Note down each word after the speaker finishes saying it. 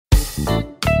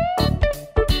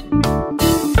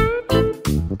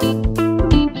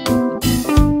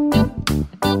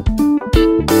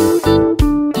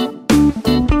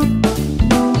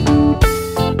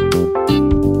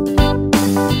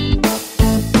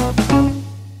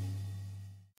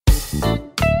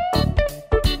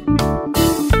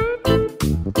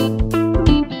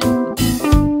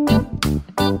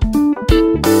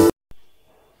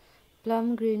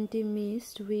Plum green tea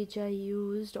mist, which I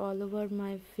used all over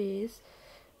my face,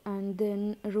 and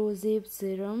then rosehip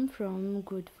serum from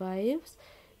Good Vibes.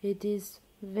 It is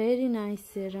very nice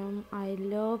serum, I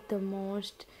love the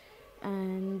most,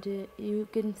 and you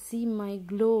can see my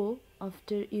glow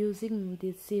after using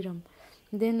this serum.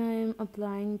 Then I am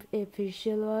applying a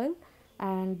facial oil,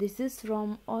 and this is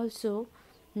from also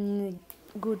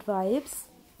Good Vibes.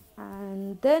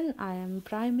 And then I am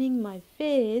priming my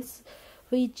face,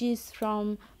 which is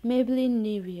from Maybelline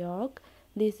New York.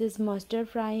 This is mustard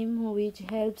prime, which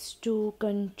helps to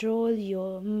control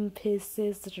your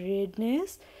face's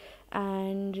redness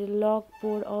and lock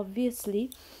pore,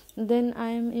 obviously. Then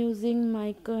I am using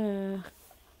my color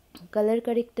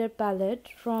corrector palette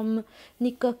from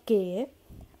Nayka,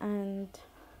 and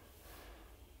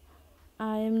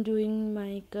I am doing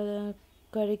my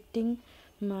correcting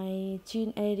my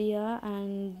chin area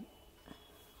and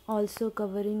also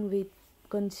covering with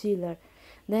concealer.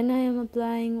 Then I am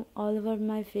applying all over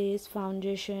my face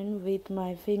foundation with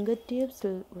my fingertips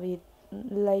with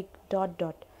like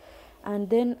dot, and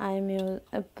then I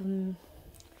am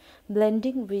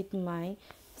blending with my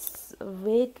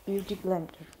wet beauty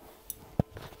blender,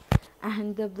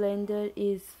 and the blender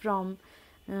is from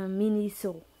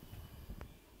Miniso,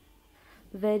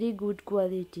 very good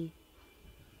quality.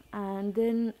 And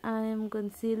then I am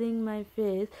concealing my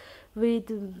face with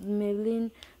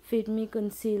Maybelline Fit Me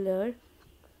concealer,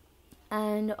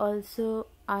 and also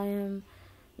I am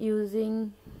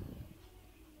using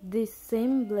this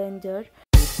same blender.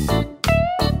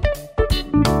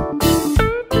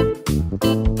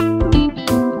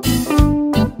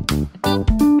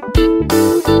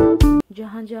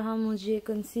 जहाँ जहाँ मुझे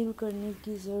conceal करने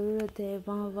की ज़रूरत है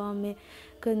वहाँ वहाँ मैं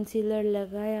कंसीलर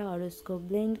लगाया और उसको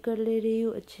ब्लेंड कर ले रही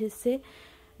हूँ अच्छे से।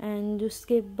 एंड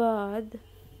उसके बाद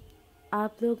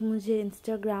आप लोग मुझे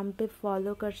इंस्टाग्राम पे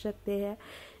फॉलो कर सकते हैं,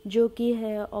 जो कि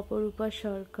है अपरूपा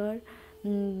सरकार,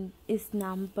 इस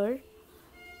नाम पर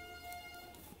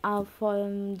आप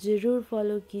ज़रूर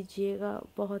फॉलो कीजिएगा,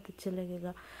 बहुत अच्छा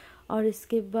लगेगा। और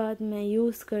इसके बाद मैं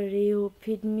यूज़ कर रही हूँ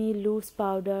fit me loose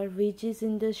powder, which is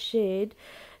in the shade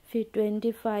fit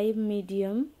 25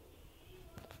 medium,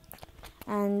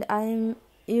 and I am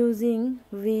using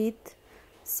with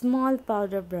small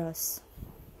powder brush.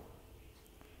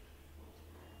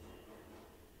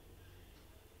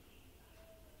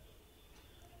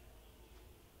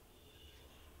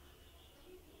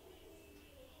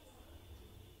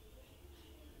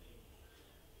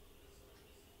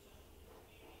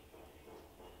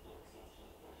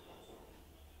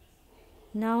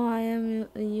 Now I am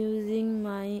using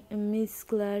my Miss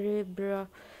CLAIRE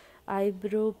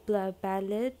Eyebrow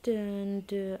palette,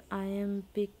 and I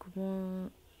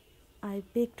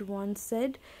picked one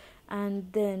set,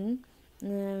 and then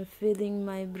filling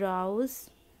my brows,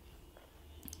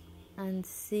 and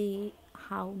see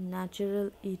how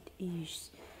natural it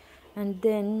is. And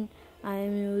then I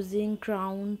am using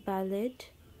Crown palette,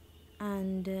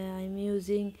 and I am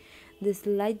using this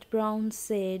light brown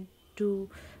shade to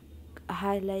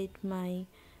highlight my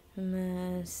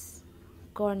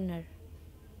corner.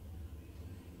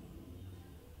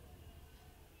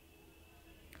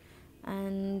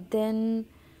 And then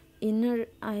inner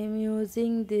I am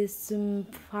using this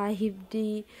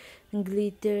 5D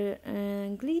glitter,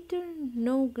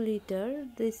 no glitter,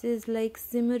 this is like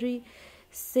shimmery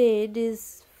shade,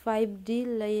 is 5D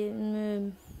like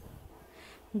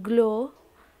glow,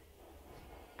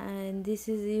 and this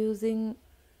is using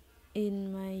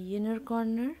in my inner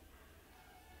corner.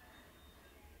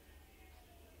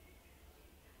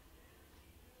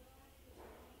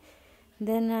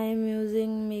 Then I am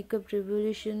using Makeup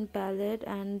Revolution palette,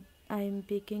 and I am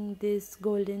picking this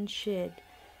golden shade.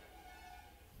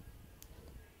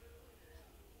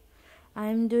 I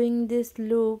am doing this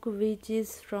look which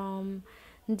is from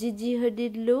Gigi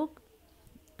Hadid look,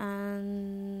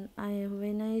 and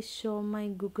when I show my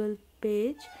Google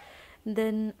page,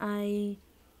 then I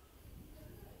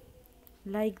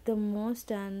like the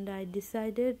most, and I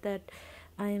decided that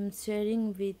I am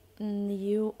sharing with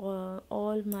you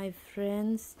all my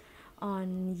friends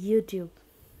on YouTube.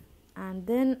 And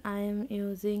then I am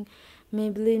using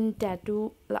Maybelline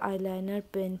Tattoo eyeliner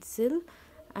pencil,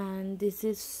 and this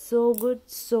is so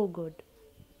good.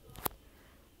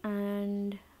 And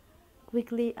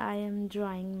quickly I am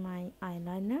drawing my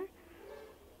eyeliner.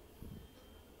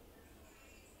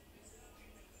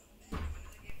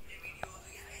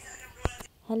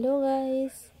 Hello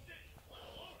guys.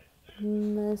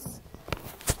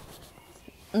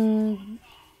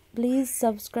 Please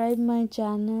subscribe my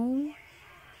channel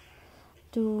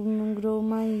to grow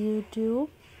my YouTube.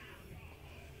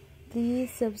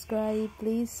 Please subscribe,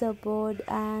 please support,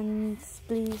 and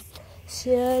please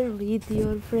share with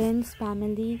your friends,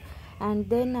 family. And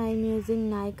then I'm using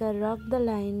Nayka Rock the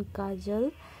Line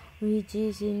Kajal, which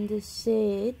is in the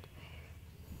shade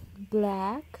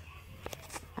black,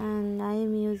 and I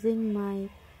am using my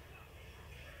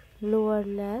lower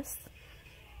lash.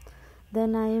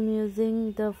 Then I am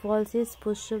using the Falsis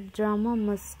Push-Up Drama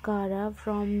Mascara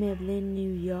from Maybelline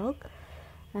New York,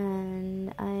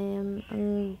 and I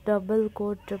am triple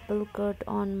coat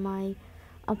on my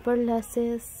upper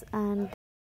lashes, and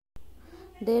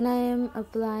then I am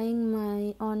applying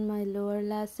on my lower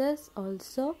lashes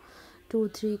also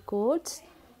 2-3 coats,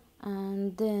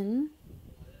 and then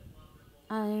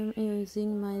I am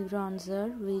using my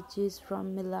bronzer, which is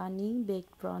from Milani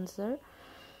Baked Bronzer,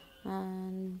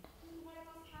 and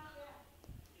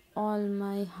all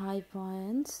my high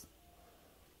points.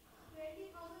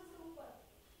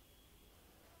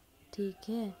 ठीक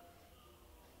है.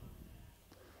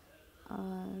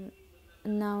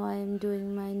 Now I am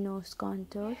doing my nose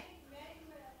contour,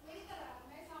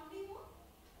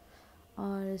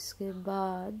 और इसके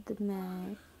बाद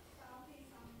मैं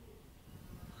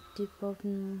tip of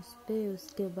nose पे,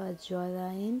 उसके बाद jaw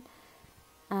line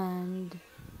and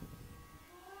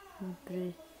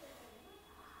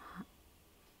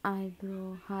eyebrow,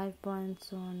 high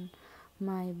points on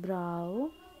my brow,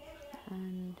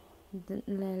 and then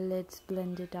let's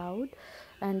blend it out,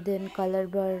 and then color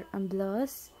bar and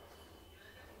blush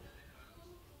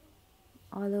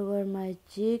all over my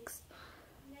cheeks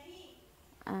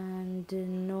and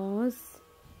nose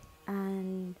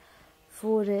and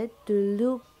forehead to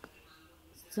look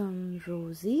some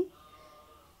rosy,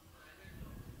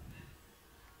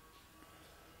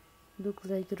 look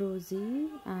like rosy.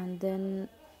 And then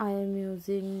I am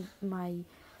using my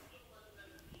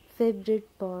favorite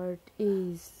part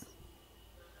is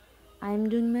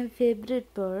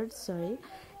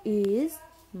is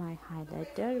my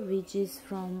highlighter, which is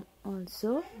from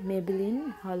also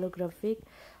Maybelline holographic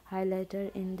highlighter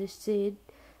in the shade,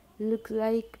 looks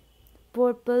like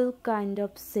purple kind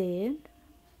of shade,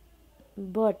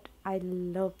 but I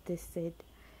love this shade.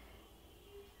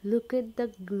 Look at the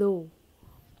glow.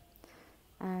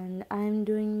 And I am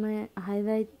doing my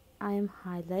I am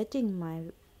highlighting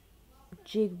my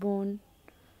cheekbone,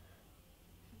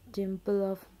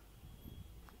 dimple,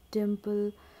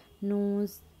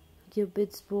 nose,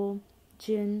 cupid's bow,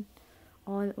 chin,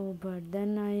 all over.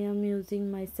 Then I am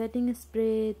using my setting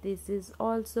spray. This is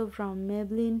also from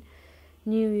Maybelline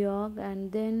New York,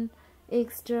 and then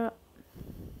extra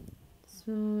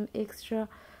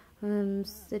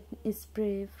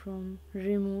spray from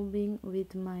removing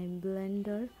with my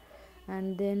blender.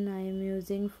 And then I am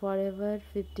using Forever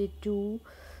 52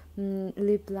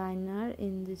 lip liner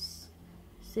in this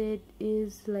shade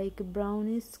is like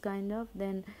brownish kind of,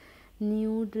 then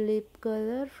nude lip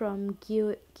color from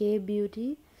K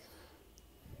Beauty.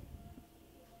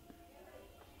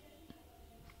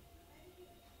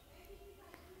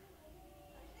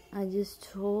 I just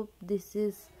hope this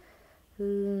is I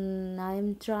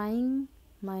am trying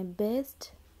my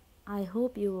best. I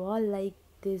hope you all like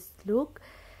this look,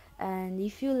 and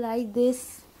if you like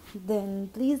this, then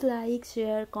please like,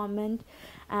 share, comment,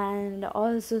 and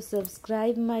also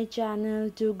subscribe my channel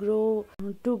to grow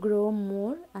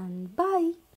more. And bye.